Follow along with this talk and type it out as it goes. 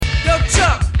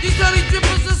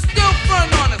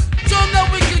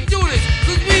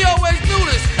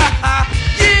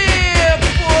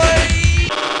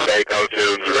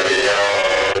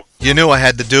You knew I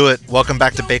had to do it. Welcome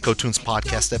back to Beko Tunes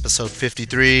Podcast, episode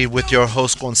 53, with your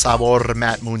host, Con Sabor,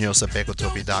 Matt Munoz at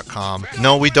BekoTopia.com.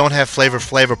 No, we don't have Flavor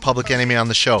Flav, Public Enemy on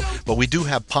the show, but we do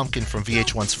have Pumpkin from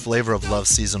VH1's Flavor of Love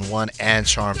Season 1 and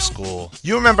Charm School.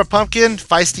 You remember Pumpkin?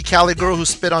 Feisty Cali girl who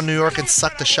spit on New York and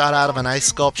sucked a shot out of an ice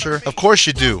sculpture? Of course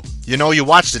you do. You know you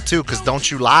watched it too, because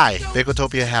don't you lie.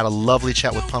 Bekotopia had a lovely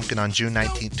chat with Pumpkin on June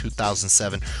 19,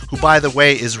 2007, who, by the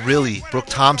way, is really Brooke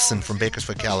Thompson from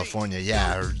Bakersfield, California.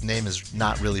 Yeah, her name is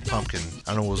not really Pumpkin.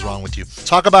 I don't know what was wrong with you.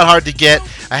 Talk about hard to get.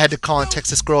 I had to call and text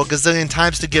this girl a gazillion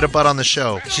times to get her butt on the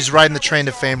show. She's riding the train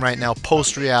to fame right now,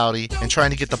 post-reality, and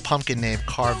trying to get the Pumpkin name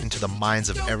carved into the minds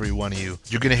of every one of you.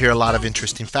 You're going to hear a lot of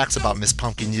interesting facts about Miss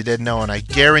Pumpkin you didn't know, and I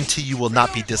guarantee you will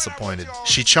not be disappointed.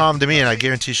 She charmed me, and I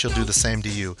guarantee she'll do the same to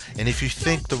you. And if you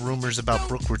think the rumors about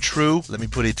Brooke were true, let me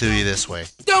put it to you this way.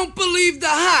 Don't believe the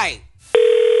hype!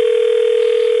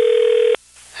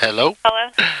 Hello?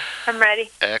 Hello? I'm ready.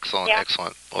 Excellent, Yeah.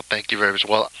 excellent. Well, thank you very much.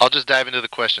 Well, I'll just dive into the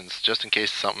questions, just in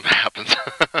case something happens.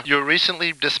 You were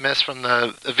recently dismissed from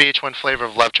the VH1 Flavor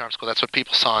of Love Charm School. That's what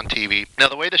people saw on TV. Now,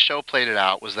 the way the show played it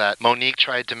out was that Monique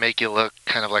tried to make you look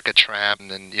kind of like a tramp, and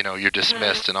then, you're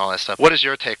dismissed and all that stuff. What is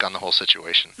your take on the whole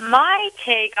situation? My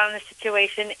take on the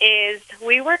situation is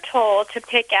we were told to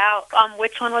pick out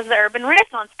which one was the Urban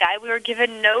Renaissance guy. We were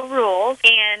given no rules,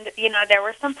 and, there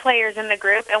were some players in the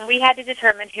group, and we had to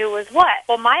determine who was what.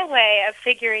 Well, my way of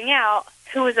figuring out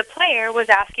who was a player was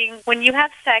asking, when you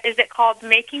have sex, is it called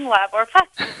making love or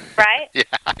fucking, right? Yeah,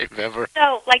 I remember.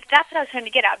 So, that's what I was trying to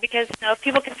get at, because, if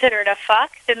people consider it a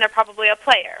fuck, then they're probably a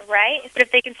player, right? But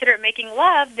if they consider it making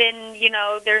love, then,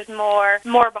 there's more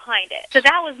behind it. So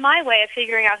that was my way of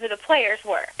figuring out who the players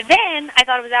were. Then, I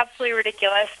thought it was absolutely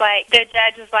ridiculous. The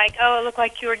judge was like, oh, it looked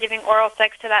like you were giving oral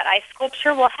sex to that ice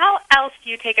sculpture. Well, how else do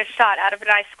you take a shot out of an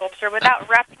ice sculpture without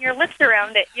wrapping your lips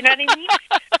around it? You know what I mean?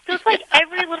 So it's like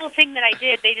every little thing that I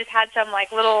did, they just had some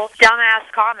little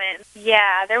dumbass comment.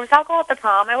 Yeah, there was alcohol at the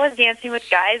prom. I was dancing with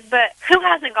guys, but who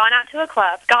hasn't gone out to a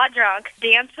club, got drunk,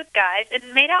 danced with guys,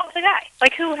 and made out with a guy?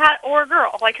 Or a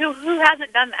girl? Who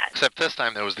hasn't done that? Except this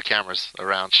time there was the cameras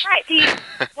around. Right. See,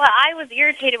 what I was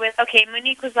irritated with,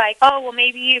 Monique was like, oh, well,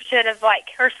 maybe you should have,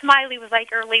 her Smiley was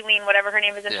like, or Laylene, whatever her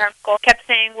name is in term school, kept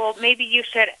saying, well, maybe you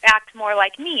should act more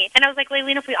like me. And I was like,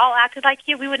 Laylene, if we all acted like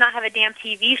you, we would not have a damn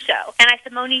TV show. And I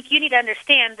said, Monique, you need to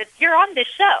understand that you're on this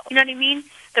show. You know what I mean?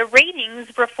 The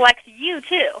ratings reflect you,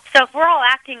 too. So if we're all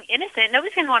acting innocent,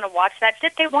 nobody's going to want to watch that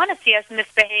shit. They want to see us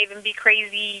misbehave and be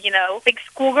crazy, like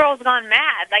schoolgirls gone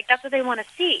mad. That's what they want to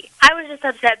see. I was just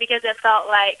upset because it felt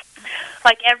like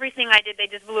everything I did, they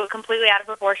just blew it completely out of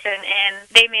proportion, and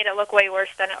they made it look way worse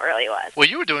than it really was. Well,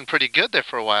 you were doing pretty good there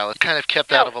for a while. It kind of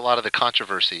kept out of a lot of the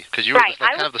controversy, because you were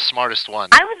kind of the smartest one.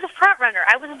 I was the front runner.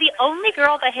 I was the only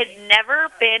girl that had never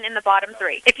been in the bottom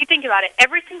three. If you think about it,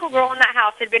 every single girl in that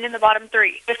house had been in the bottom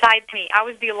three. Besides me, I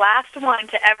was the last one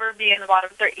to ever be in the bottom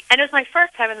three. And it was my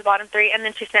first time in the bottom three, and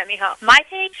then she sent me home. My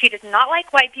take, she does not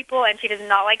like white people, and she does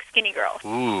not like skinny girls.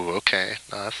 Ooh, okay.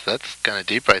 No, that's kind of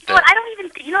deep right there. But I don't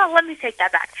even, let me take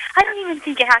that back. I don't even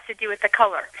think it has to do with the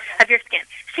color of your skin.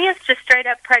 She has just straight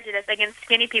up prejudice against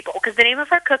skinny people, because the name of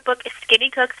her cookbook is Skinny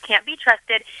Cooks Can't Be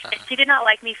Trusted, and she did not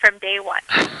like me from day one.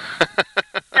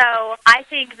 So I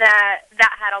think that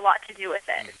had a lot to do with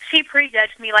it. She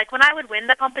prejudged me. When I would win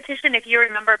the competition, if you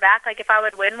remember back, if I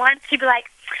would win one, she'd be like,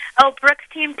 oh, Brooke's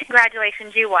team,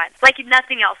 congratulations, you won.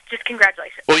 Nothing else, just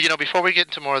congratulations. Well, before we get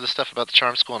into more of the stuff about the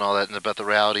Charm School and all that, and about the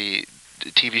reality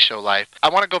TV show life, I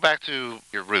want to go back to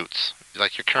your roots,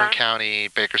 your Kern County,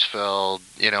 Bakersfield,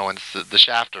 and the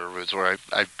Shafter roots, where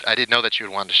I didn't know that you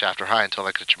had wanted to Shafter High until I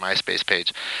looked at your MySpace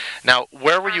page. Now,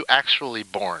 where were you actually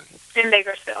born? In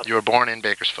Bakersfield. You were born in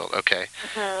Bakersfield, okay.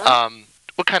 Mm-hmm.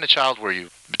 What kind of child were you?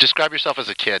 Describe yourself as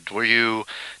a kid.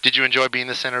 Did you enjoy being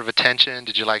the center of attention?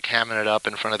 Did you like hamming it up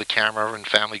in front of the camera and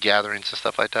family gatherings and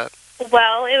stuff like that?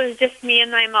 Well, it was just me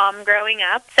and my mom growing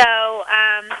up, so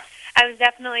I was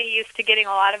definitely used to getting a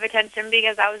lot of attention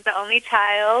because I was the only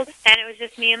child, and it was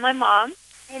just me and my mom.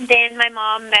 And then my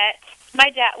mom met my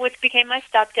dad, which became my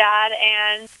stepdad,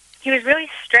 and he was really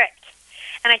strict.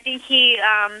 And I think he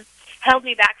held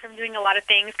me back from doing a lot of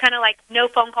things, kind of no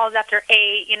phone calls after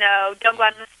 8, don't go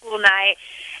out on a school night.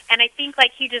 And I think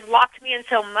he just locked me in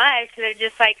so much that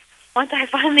just once I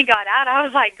finally got out, I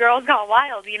was like, girls gone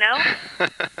wild,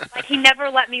 He never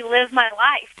let me live my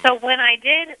life. So when I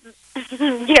did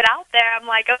get out there, I'm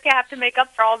like, okay, I have to make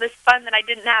up for all this fun that I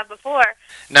didn't have before.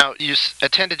 Now, you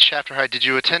attended Shafter High. Did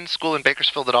you attend school in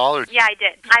Bakersfield at all? Or? Yeah, I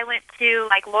did. I went to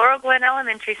Laurel Glen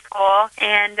Elementary School,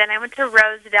 and then I went to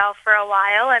Rosedale for a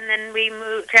while, and then we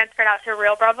transferred out to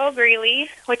Rio Bravo Greeley,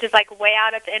 which is way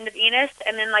out at the end of Enos.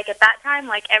 And then at that time,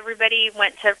 everybody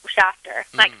went to Shafter,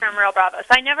 from Rio Bravo. So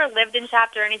I never lived in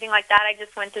Shafter or anything like that. I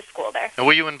just went to school there. And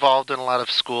were you involved in a lot of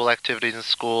school activities in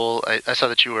school? I saw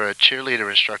that you were a cheerleader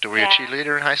instructor. Were you a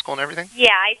cheerleader in high school and everything? Yeah,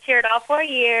 I cheered all 4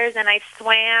 years, and I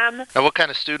swam. Now, what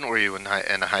kind of student were you in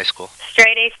high school?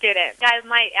 Straight A student. I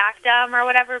might act dumb or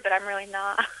whatever, but I'm really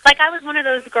not. I was one of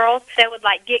those girls that would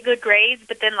get good grades,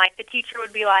 but then the teacher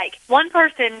would be one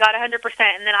person got 100%,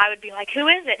 and then I would be who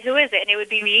is it? Who is it? And it would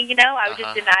be me. I would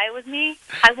just deny it was me.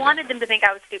 I wanted them to think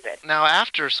I was stupid. Now,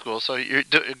 after school, so you're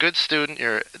a good student.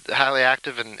 You're highly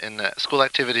active in school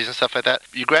activities and stuff like that.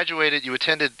 You graduated. You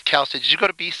attended Cal State. Did you go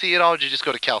to BC at all, or did you just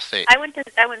go to Cal State? I went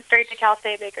straight to Cal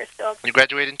State Bakersfield. You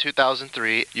graduated in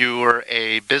 2003. You were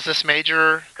a business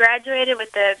major. Graduated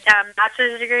with a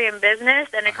bachelor's degree in business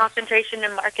and a concentration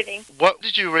in marketing. What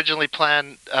did you originally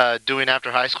plan doing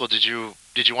after high school? Did you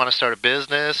want to start a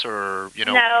business, or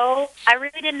No, I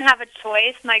really didn't have a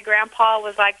choice. My grandpa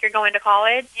was you're going to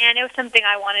college, and it was something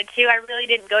I wanted to. I really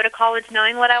didn't go to college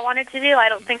knowing what I wanted to do. I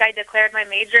don't think I declared my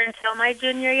major until my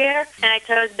junior year, and I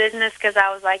chose business because I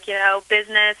was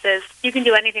business is, you can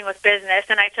do anything with business,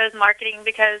 and I chose marketing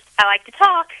because I like to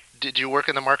talk. Did you work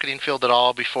in the marketing field at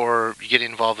all before you get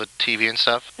involved with TV and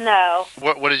stuff? No.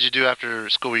 What did you do after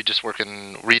school? Were you just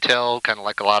working retail, kind of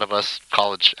like a lot of us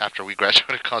college, after we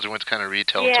graduated college, we went to kind of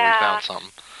retail until we found something?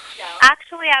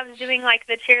 Actually, I was doing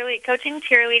the coaching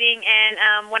cheerleading,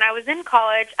 and when I was in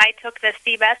college, I took the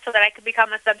CBEST so that I could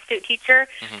become a substitute teacher.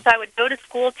 Mm-hmm. So I would go to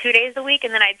school 2 days a week,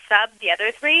 and then I'd sub the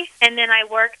other 3. And then I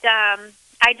worked,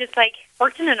 I just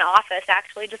worked in an office,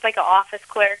 actually, just an office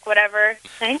clerk, whatever.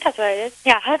 I think that's what I did.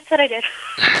 Yeah, that's what I did.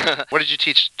 What did you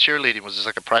teach cheerleading? Was this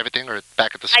a private thing, or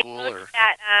back at the school?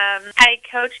 I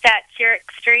coached at Cheer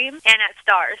Extreme and at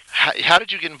Stars. How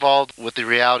did you get involved with the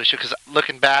reality show? Because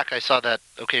looking back, I saw that,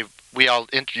 we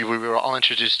were all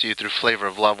introduced to you through Flavor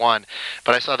of Love 1,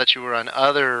 but I saw that you were on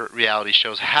other reality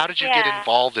shows. How did you get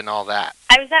involved in all that?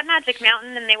 I was at Magic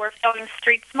Mountain, and they were filming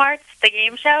Street Smarts, the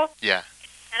game show. Yeah.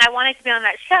 And I wanted to be on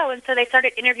that show, and so they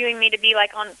started interviewing me to be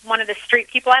on one of the street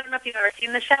people. I don't know if you've ever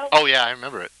seen the show. Oh yeah, I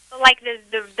remember it.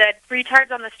 The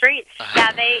retards on the street.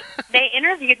 Yeah, they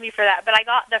interviewed me for that, but I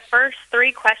got the first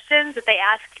 3 questions that they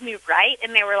asked me right,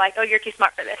 and they were oh, you're too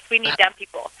smart for this. We need dumb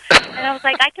people. And I was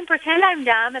I can pretend I'm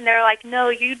dumb, and they're no,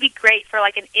 you'd be great for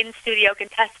an in-studio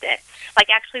contestant,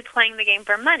 actually playing the game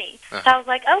for money. So I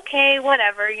was okay,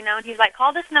 whatever, and he's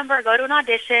call this number, go to an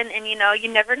audition, and you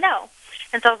never know.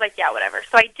 And so I was yeah, whatever.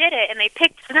 So I did it, and they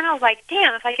picked. So then I was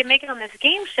damn, if I could make it on this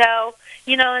game show,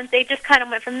 and they just kind of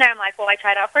went from there. I'm well, I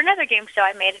tried out for another game show.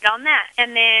 I made it on that.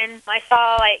 And then I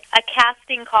saw, a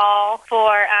casting call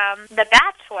for The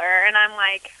Bachelor, and I'm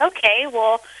okay,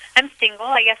 well, I'm single.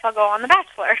 I guess I'll go on The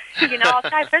Bachelor. I'll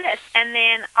try for this. And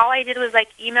then all I did was,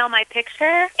 email my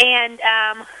picture, and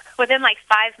within,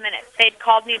 5 minutes, they'd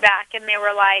called me back, and they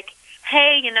were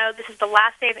hey, this is the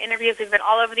last day of interviews. We've been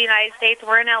all over the United States.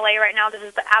 We're in LA right now. This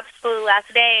is the absolute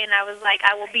last day. And I was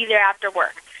I will be there after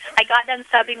work. I got done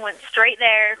subbing, went straight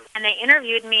there, and they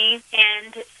interviewed me.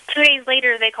 And 2 days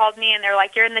later, they called me, and they're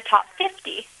you're in the top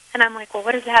 50. And I'm well,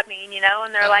 what does that mean,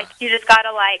 And they're you just got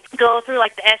to, go through,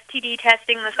 the STD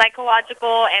testing, the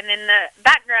psychological, and then the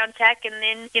background check, and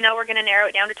then, we're going to narrow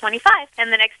it down to 25.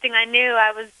 And the next thing I knew,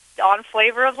 I was on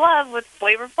Flavor of Love with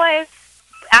Flavor Flav.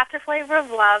 After Flavor of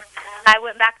Love, I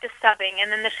went back to subbing,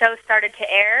 and then the show started to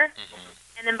air. Mm-hmm.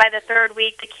 And then by the 3rd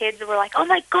week, the kids were oh,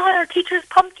 my God, our teacher's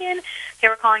Pumpkin. They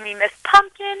were calling me Miss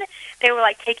Pumpkin. They were,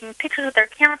 taking pictures with their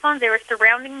camera phones. They were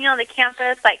surrounding me on the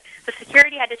campus. The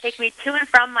security had to take me to and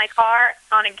from my car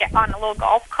on a little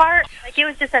golf cart. It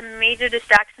was just a major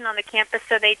distraction on the campus,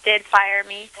 so they did fire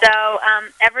me. So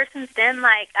ever since then,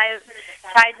 I've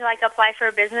tried to, apply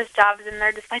for business jobs, and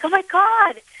they're just oh, my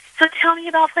God. So tell me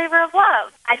about Flavor of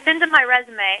Love. I send them my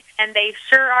resume, and they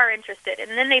sure are interested. And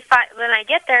then when I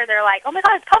get there, they're oh my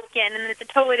God, it's Pumpkin, and it's a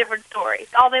totally different story.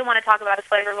 All they want to talk about is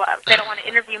Flavor of Love. They don't want to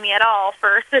interview me at all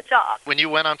for the job. When you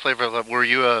went on Flavor of Love, were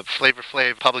you a Flavor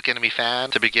Flav Public Enemy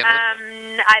fan to begin with?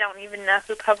 I don't even know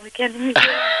who Public Enemy is.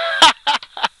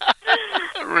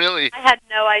 Really? I had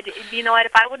no idea. You know what?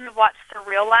 If I wouldn't have watched The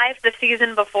Real Life the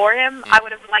season before him, I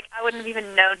wouldn't have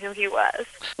even known who he was.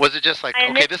 Was it just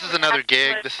okay, this is another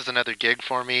gig. This is another gig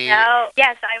for me. No.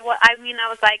 Yes, I was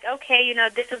okay,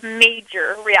 this is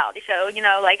major reality show.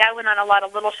 I went on a lot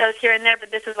of little shows here and there,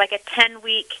 but this was a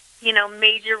 10-week,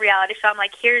 major reality show. I'm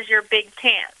here's your big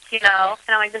chance. you know?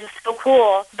 And I'm like, this is so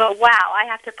cool, but wow, I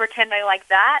have to pretend I like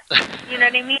that. You know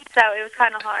what I mean? So it was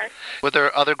kind of hard. Were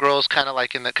there other girls kind of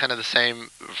like in the kind of the same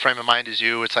frame of mind as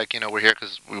you? It's like, we're here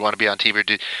because we want to be on TV.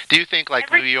 Do you think like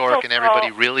Every New York and single everybody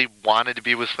girl. really wanted to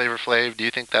be with Flavor Flav? Do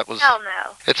you think that was? Hell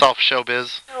no. It's all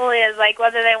showbiz. It totally is. Like,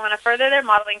 whether they want to further their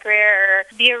modeling career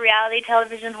or be a reality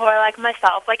television whore like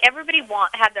myself, like, everybody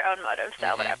had their own motives,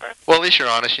 so whatever. Well, at least you're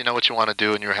honest. You know what you want to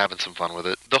do, and you're having some fun with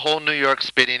it. The whole New York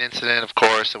spitting incident, of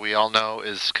course, that we all know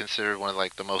is considered one of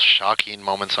like the most shocking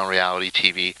moments on reality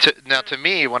TV. Now, to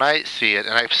me, when I see it,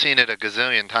 and I've seen it a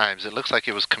gazillion times, it looks like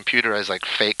it was computerized, like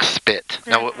fake spit.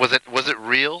 Now, was it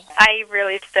real? I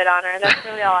really spit on her. That's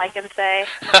really all I can say.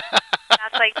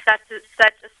 That's like such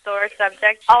a sore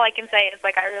subject. All I can say is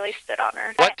like I really spit on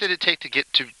her. What did it take to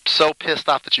get to so pissed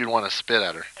off that you'd want to spit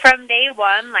at her? From day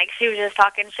one, like, she was just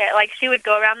talking shit. Like, she would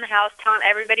go around the house telling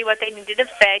everybody what they needed to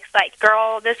fix. Like,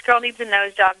 this girl needs a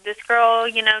nose job. This girl,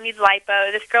 needs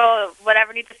lipo. This girl,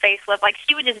 whatever, needs a facelift. Like,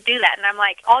 she would just do that. And I'm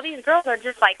like, all these girls are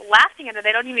just, like, laughing at her.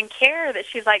 They don't even care that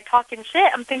she's, like, talking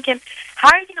shit. I'm thinking, how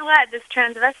are you going to let this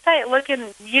transvestite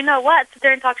looking, sit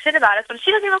there and talk shit about us when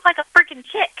she doesn't even look like a freaking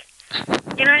chick?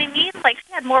 You know what I mean? Like,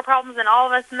 she had more problems than all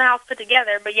of us in the house put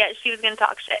together, but yet she was going to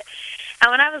talk shit. And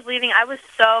when I was leaving, I was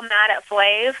so mad at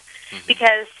Flav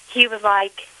because he was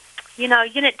like, you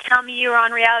didn't tell me you were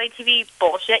on reality TV.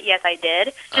 Bullshit. Yes, I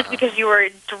did. Just because you were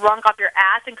drunk off your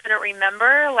ass and couldn't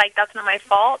remember, like, that's not my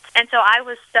fault. And so I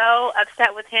was so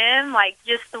upset with him. Like,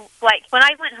 when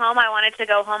I went home, I wanted to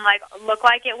go home, like, look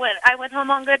like I went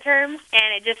home on good terms.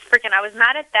 And it just I was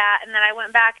mad at that. And then I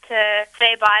went back to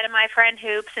say bye to my friend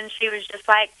Hoops, and she was just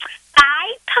like,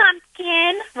 bye,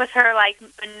 pumpkin, with her, like,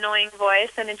 annoying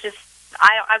voice. And it just,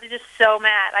 I was just so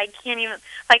mad. I can't even,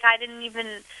 like, I didn't even,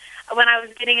 when I was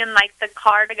getting in, like, the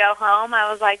car to go home,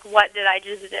 I was like, what did I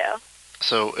just do?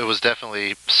 So it was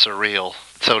definitely surreal,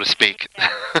 so to speak. Yeah.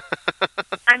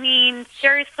 I mean,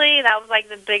 seriously, that was, like,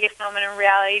 the biggest moment in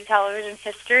reality television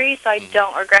history, so I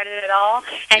don't regret it at all.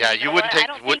 And yeah, you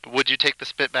wouldn't would you take the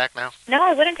spit back now? No,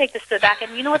 I wouldn't take the spit back.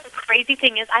 And you know what the crazy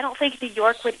thing is? I don't think New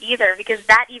York would either, because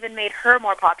that even made her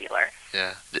more popular.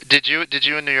 Yeah. Did you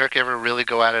in New York ever really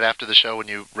go at it after the show when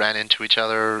you ran into each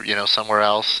other, somewhere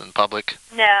else in public?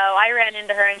 No, I ran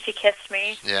into her and she kissed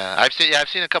me. Yeah, I've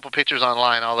seen a couple pictures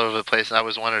online all over the place, and I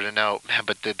was wanting to know, man,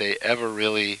 but did they ever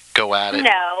really go at it?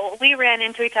 No, we ran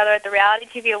into each other at the Reality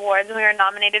TV Awards, and we were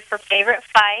nominated for Favorite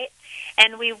Fight,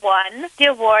 and we won the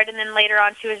award. And then later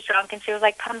on, she was drunk, and she was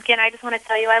like, Pumpkin, I just want to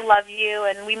tell you I love you,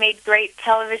 and we made great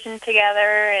television together,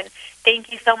 and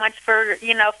thank you so much for,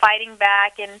 fighting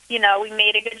back, and, we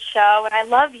made a good show, and I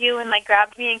love you, and, like,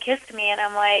 grabbed me and kissed me, and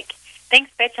I'm like,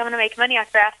 thanks, bitch, I'm going to make money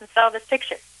off your ass and sell this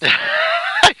picture.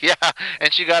 Yeah,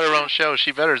 and she got her own show.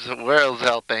 She better as well as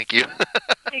hell, thank you.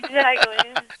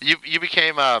 Exactly. You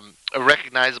became a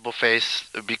recognizable face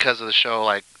because of the show,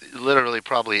 like, literally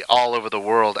probably all over the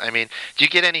world. I mean, do you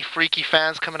get any freaky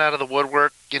fans coming out of the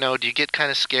woodwork? Do you get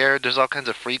kind of scared? There's all kinds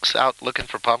of freaks out looking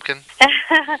for Pumpkin.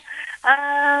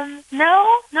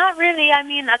 No, not really. I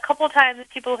mean, a couple times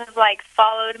people have, like,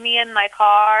 followed me in my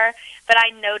car, but I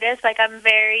notice, like, I'm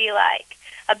very, like,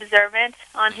 observant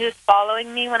on who's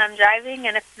following me when I'm driving,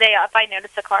 and if I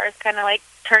notice a car is kind of, like,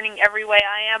 turning every way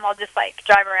I am, I'll just, like,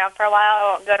 drive around for a while.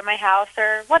 I won't go to my house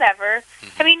or whatever.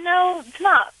 I mean, no, it's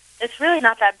not. It's really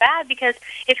not that bad, because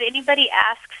if anybody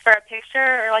asks for a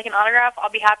picture or, like, an autograph, I'll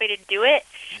be happy to do it,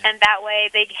 and that way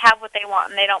they have what they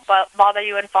want and they don't bother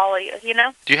you and follow you,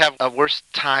 Do you have a worse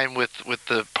time with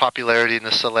the popularity and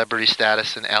the celebrity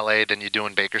status in L.A. than you do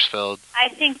in Bakersfield? I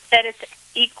think that it's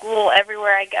equal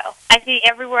everywhere I go. I think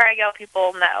everywhere I go,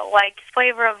 people know. Like,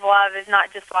 Flavor of Love is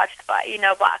not just watched by,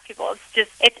 black people.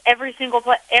 It's every single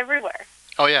place, everywhere.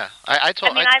 Oh, yeah.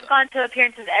 I've gone to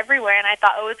appearances everywhere, and I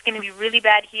thought, it's going to be really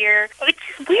bad here. It's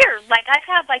just weird. Like, I've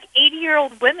had, like,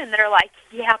 80-year-old women that are like,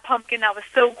 yeah, Pumpkin, that was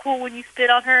so cool when you spit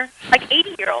on her. Like,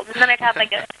 80-year-olds. And then I've had,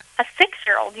 like, a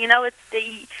 6-year-old. It's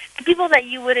the people that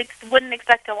you wouldn't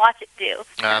expect to watch it do.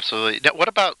 Absolutely. Now, what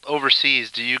about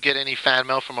overseas? Do you get any fan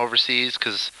mail from overseas?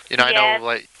 Because, I know,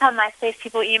 like... On MySpace,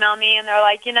 people email me, and they're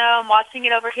like, I'm watching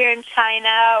it over here in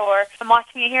China, or I'm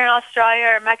watching it here in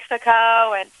Australia or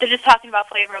Mexico, and they're just talking about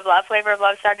Flavor of Love. Flavor of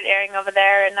Love started airing over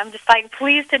there, and I'm just like,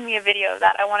 please send me a video of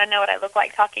that. I want to know what I look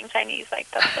like talking Chinese. Like,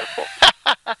 that's so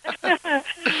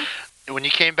cool. when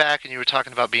you came back and you were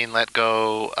talking about being let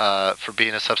go for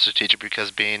being a substitute teacher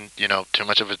because being, too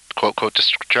much of a quote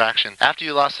distraction. After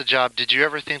you lost the job, did you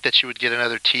ever think that you would get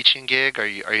another teaching gig? Are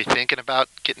you thinking about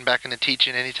getting back into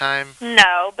teaching anytime?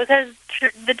 No, because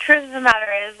the truth of the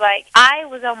matter is, like, I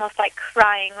was almost like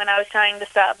crying when I was trying to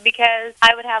sub because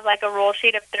I would have like a roll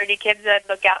sheet of 30 kids that I'd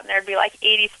look out and there'd be like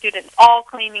 80 students all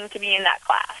claiming to be in that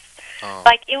class. Oh.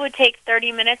 Like, it would take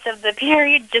 30 minutes of the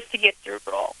period just to get through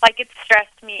roll. Like, it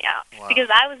stressed me out. Wow. Because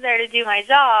I was there to do my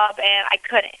job, and I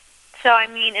couldn't. So, I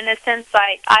mean, in a sense,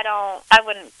 like, I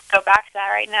wouldn't go back to that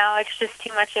right now. It's just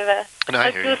too much of a... No,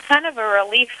 it was kind of a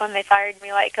relief when they fired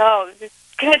me, like, oh,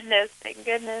 goodness, thank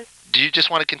goodness. Do you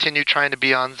just want to continue trying to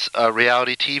be on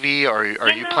reality TV, or are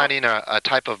you planning a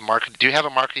type of market? Do you have a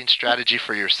marketing strategy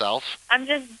for yourself? I'm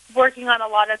just working on a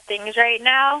lot of things right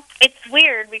now. It's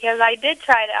weird because I did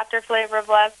try to, after Flavor of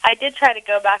Love, I did try to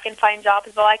go back and find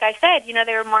jobs, but like I said,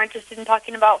 they were more interested in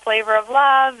talking about Flavor of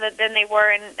Love than they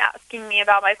were in asking me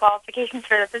about my qualifications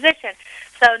for the position.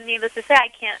 So needless to say, I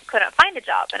couldn't find a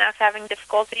job, and I was having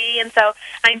difficulty, and so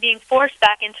I'm being forced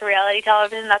back into reality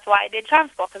television. That's why I did charm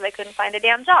school, because I couldn't find a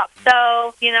damn job.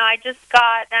 So, I just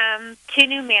got 2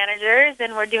 new managers,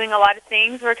 and we're doing a lot of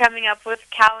things. We're coming up with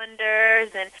calendars,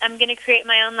 and I'm going to create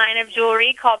my own line of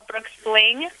jewelry called Brooks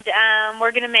Bling.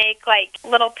 We're going to make, like,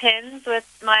 little pins with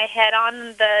my head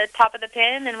on the top of the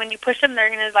pin, and when you push them, they're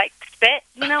going to, like, spit,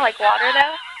 like water,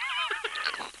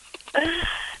 though.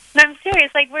 No, I'm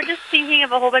serious. Like, we're just thinking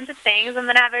of a whole bunch of things. I'm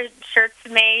going to have shirts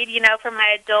made, for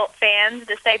my adult fans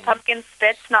to say pumpkin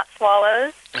spits, not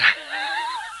swallows.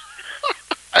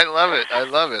 I love it. I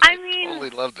totally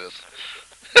love this.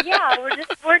 Yeah,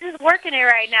 we're just working it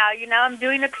right now. I'm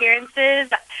doing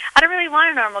appearances. I don't really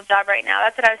want a normal job right now.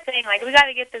 That's what I was saying. Like, we got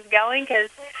to get this going because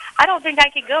I don't think I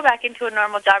could go back into a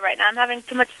normal job right now. I'm having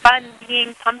too much fun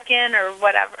being pumpkin or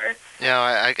whatever.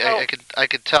 Yeah, I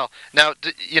could tell. Now,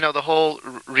 the whole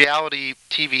reality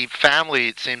TV family,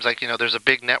 it seems like, there's a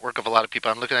big network of a lot of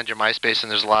people. I'm looking at your MySpace,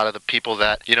 and there's a lot of the people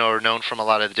that, are known from a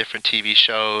lot of the different TV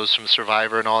shows, from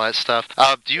Survivor and all that stuff.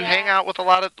 Do you hang out with a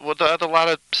lot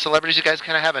of celebrities? You guys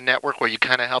kind of have a network where you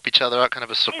kind of help each other out, kind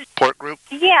of a support group?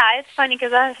 Yeah, it's funny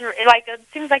because it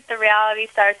seems like the reality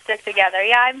stars stick together.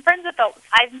 Yeah, I'm friends with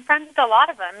a lot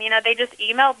of them. They just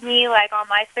emailed me, like, on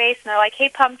MySpace, and they're like, hey,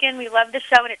 Pumpkin, we love the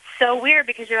show, and it's so weird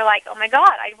because you're like, oh my God,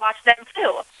 I watch them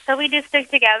too. So we do stick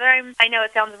together. I know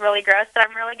it sounds really gross, but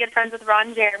I'm really good friends with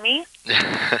Ron Jeremy.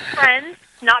 Friends,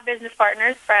 not business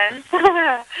partners, friends.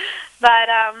 But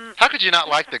how could you not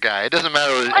like the guy? It doesn't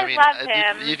matter. I love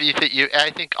him.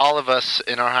 I think all of us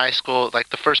in our high school, like,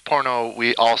 the first porno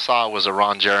we all saw was a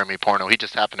Ron Jeremy porno. He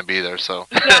just happened to be there, so.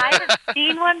 Yeah, I haven't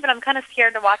seen one, but I'm kind of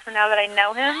scared to watch one now that I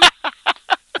know him.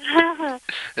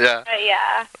 Yeah. But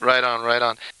yeah. Right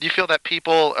on. Do you feel that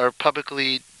people are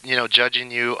publicly,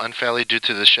 judging you unfairly due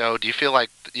to the show? Do you feel like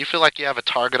you have a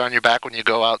target on your back when you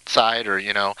go outside, or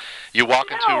you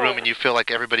walk into a room and you feel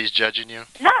like everybody's judging you?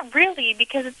 Not really,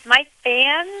 because it's my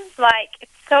fans. Like,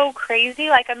 it's so crazy.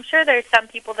 Like, I'm sure there's some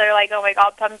people that are like, oh my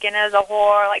God, Pumpkin is a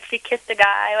whore. Like, she kissed a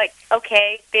guy. Like,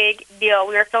 okay, big deal.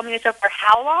 We were filming the show for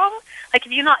how long? Like,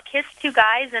 have you not kissed 2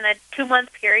 guys in a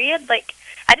 2-month period? Like,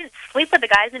 I didn't sleep with the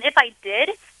guys, and if I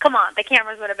did, come on, the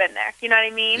cameras would have been there. You know what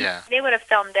I mean? Yeah. They would have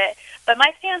filmed it. But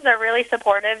my fans are really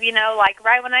supportive, like,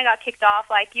 right when I got kicked off,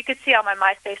 like, you could see all my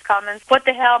MySpace comments, what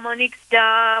the hell, Monique's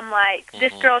dumb, like,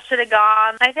 this girl should have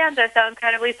gone. My fans are so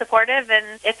incredibly supportive, and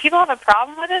if people have a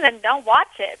problem with it, then don't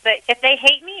watch it. But if they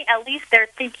hate me, at least they're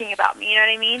thinking about me, you know what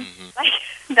I mean? Like,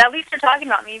 at least they're talking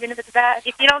about me, even if it's bad.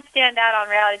 If you don't stand out on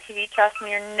reality TV, trust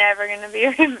me, you're never going to be...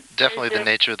 Definitely the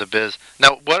nature of the biz.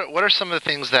 Now, what are some of the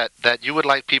things that you would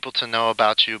like people to know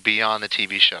about you beyond the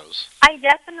TV shows? I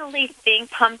definitely think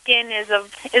Pumpkin is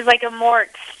like a more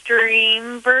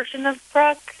extreme version of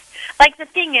Brooke. Like, the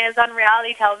thing is, on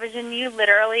reality television, you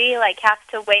literally, like, have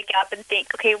to wake up and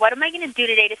think, okay, what am I going to do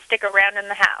today to stick around in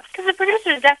the house? Because the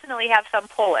producers definitely have some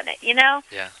pull in it,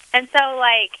 Yeah. And so,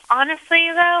 like, honestly,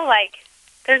 though, like,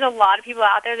 there's a lot of people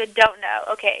out there that don't know,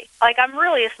 okay, like, I'm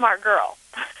really a smart girl.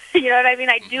 You know what I mean?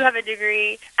 I do have a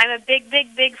degree. I'm a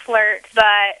big flirt,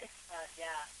 but...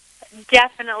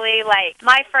 Definitely, like,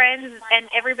 my friends and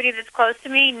everybody that's close to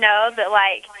me know that,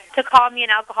 like, to call me an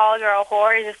alcoholic or a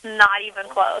whore is just not even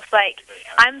close. Like,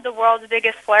 I'm the world's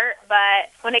biggest flirt, but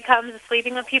when it comes to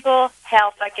sleeping with people,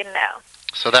 hell fucking no.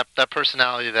 So that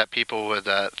personality that people would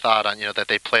thought on, that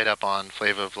they played up on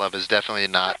Flavor of Love is definitely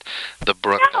not the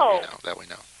Brooke that we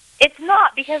know. It's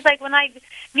not, because, like, when I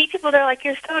meet people, they're like,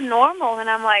 you're so normal. And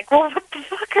I'm like, well, what the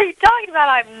fuck are you talking about?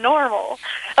 I'm normal.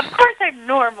 Of course I'm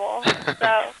normal.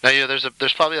 So. Now,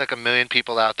 there's probably like 1 million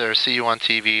people out there see you on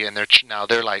TV, and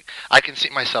they're like, I can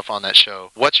see myself on that show.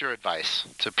 What's your advice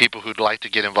to people who'd like to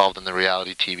get involved in the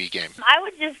reality TV game? I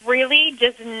would just really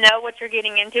just know what you're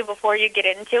getting into before you get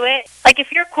into it. Like,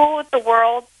 if you're cool with the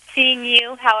world seeing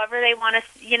you however they want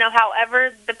to,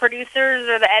 however the producers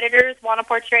or the editors want to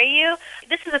portray you.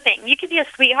 This is the thing. You could be a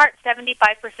sweetheart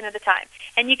 75% of the time,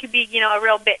 and you could be, a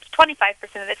real bitch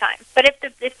 25% of the time. But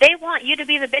if they want you to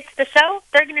be the bitch of the show,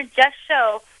 they're going to just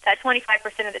show that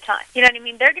 25% of the time. You know what I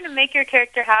mean? They're going to make your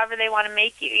character however they want to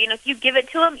make you. If you give it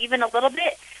to them even a little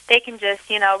bit, they can just,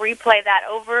 replay that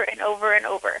over and over and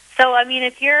over. So, I mean,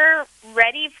 if you're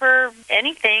ready for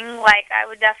anything, like, I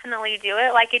would definitely do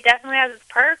it. Like, it definitely has its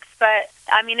perks, but,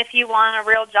 I mean, if you want a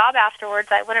real job afterwards,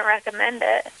 I wouldn't recommend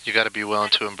it. You got to be willing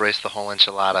to embrace the whole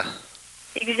enchilada.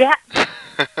 Exactly.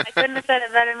 I couldn't have said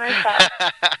it better myself.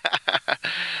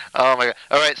 Oh, my God.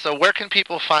 All right, so where can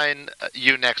people find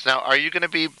you next? Now, are you going to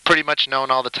be pretty much known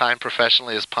all the time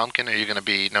professionally as Pumpkin, or are you going to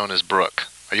be known as Brooke?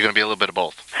 Are you going to be a little bit of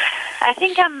both? I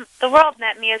think the world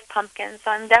met me as Pumpkin,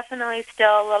 so I'm definitely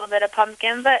still a little bit of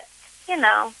Pumpkin, but,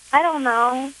 I don't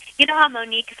know. You know how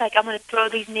Monique is like, I'm going to throw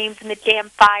these names in the damn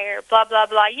fire, blah, blah,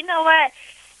 blah. You know what?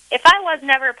 If I was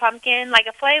never a Pumpkin, like,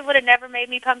 if Flav would have never made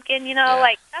me Pumpkin,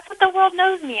 like, that's what the world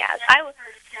knows me as.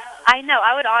 I know.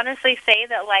 I would honestly say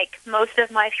that, like, most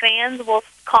of my fans will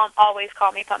always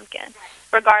call me Pumpkin,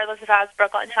 regardless if I was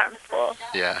Brooklyn Charm School.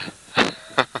 Yeah.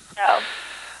 So.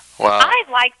 Wow. I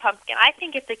like Pumpkin. I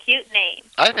think it's a cute name.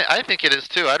 I think it is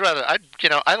too.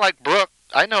 I like Brooke.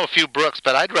 I know a few Brooks,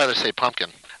 but I'd rather say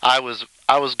Pumpkin. I was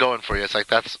going for you. It's like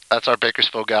that's our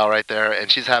Bakersfield gal right there,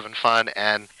 and she's having fun,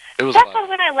 and it was. That's why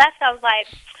when I left, I was like,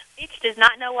 bitch does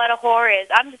not know what a whore is.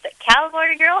 I'm just a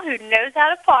California girl who knows how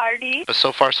to party. But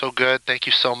so far, so good. Thank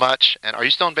you so much. And are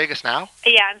you still in Vegas now?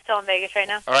 Yeah, I'm still in Vegas right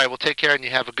now. All right, well, take care, and you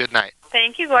have a good night.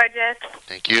 Thank you, gorgeous.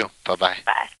 Thank you. Bye-bye.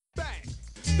 Bye.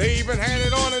 They even had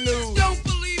it on the news. Don't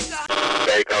believe that.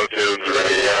 Baco Tunes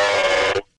Radio.